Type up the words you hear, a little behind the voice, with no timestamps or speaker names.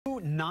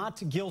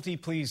not guilty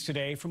pleas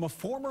today from a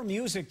former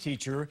music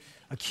teacher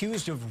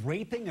accused of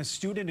raping a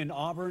student in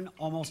Auburn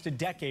almost a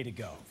decade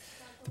ago.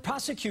 The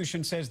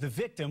prosecution says the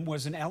victim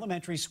was an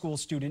elementary school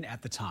student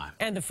at the time.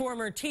 And the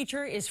former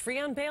teacher is free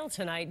on bail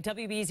tonight.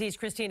 WBZ's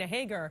Christina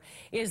Hager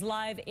is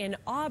live in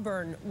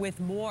Auburn with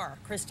more.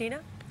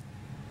 Christina?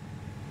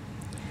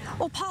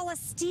 Well, Paula,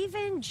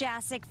 Stephen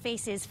Jaszek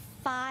faces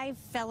 5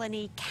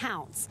 felony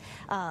counts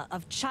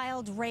of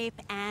child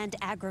rape and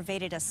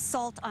aggravated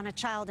assault on a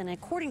child. And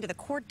according to the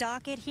court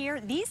docket here,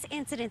 these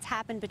incidents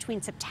happened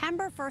between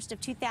September 1st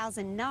of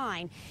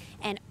 2009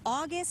 and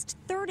August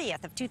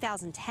 30th of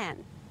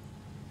 2010.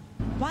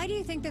 Why do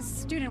you think this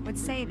student would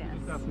say this?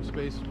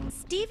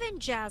 Stephen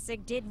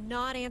Jaszek did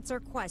not answer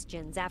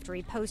questions after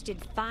he posted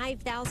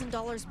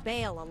 $5,000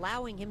 bail,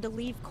 allowing him to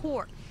leave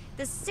court.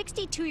 The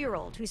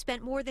 62-year-old who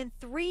spent more than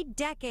 3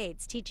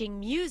 decades teaching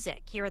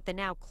music here at the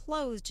now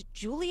closed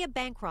Julia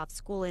Bancroft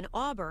School in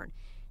Auburn,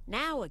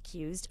 now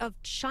accused of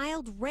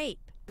child rape.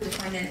 The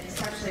defendant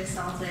sexually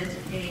assaulted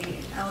an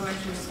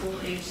elementary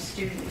school-age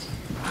student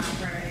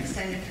for an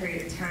extended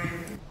period of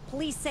time.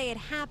 Police say it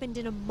happened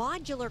in a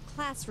modular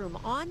classroom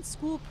on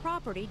school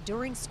property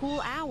during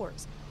school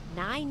hours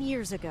 9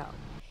 years ago.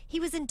 He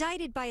was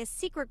indicted by a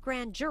secret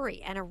grand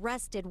jury and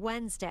arrested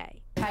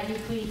Wednesday. How do you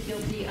plead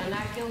guilty or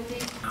not guilty?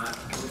 Not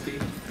guilty.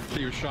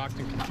 He was shocked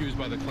and confused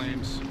by the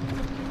claims.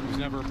 He was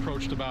never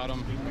approached about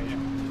them.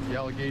 The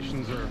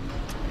allegations are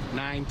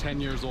 9,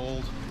 10 years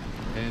old,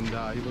 and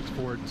he looks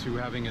forward to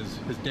having his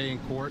day in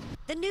court.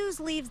 The news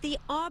leaves the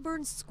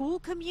Auburn school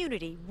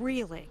community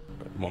reeling.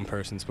 One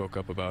person spoke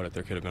up about it.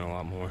 There could have been a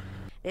lot more.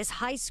 This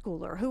high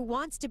schooler, who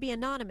wants to be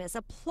anonymous,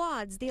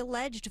 applauds the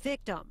alleged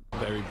victim.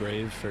 Very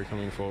brave for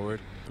coming forward.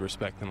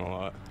 Respect them a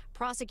lot.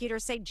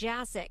 Prosecutors say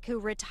Jaszek, who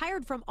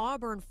retired from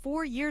Auburn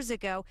 4 years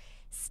ago,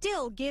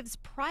 still gives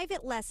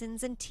private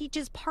lessons and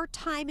teaches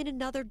part-time in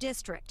another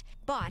district.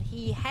 But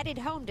he headed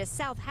home to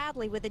South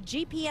Hadley with a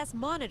GPS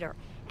monitor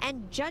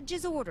and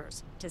judge's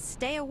orders to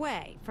stay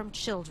away from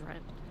children.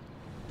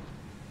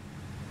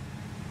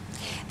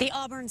 The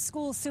Auburn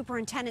school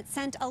superintendent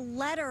sent a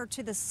letter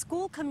to the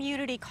school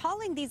community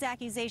calling these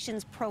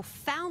accusations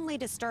profoundly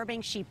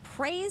disturbing. She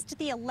praised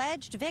the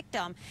alleged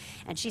victim,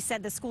 and she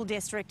said the school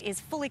district is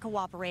fully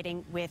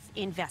cooperating with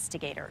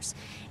investigators.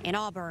 In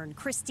Auburn,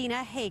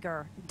 Christina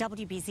Hager,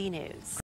 WBZ News.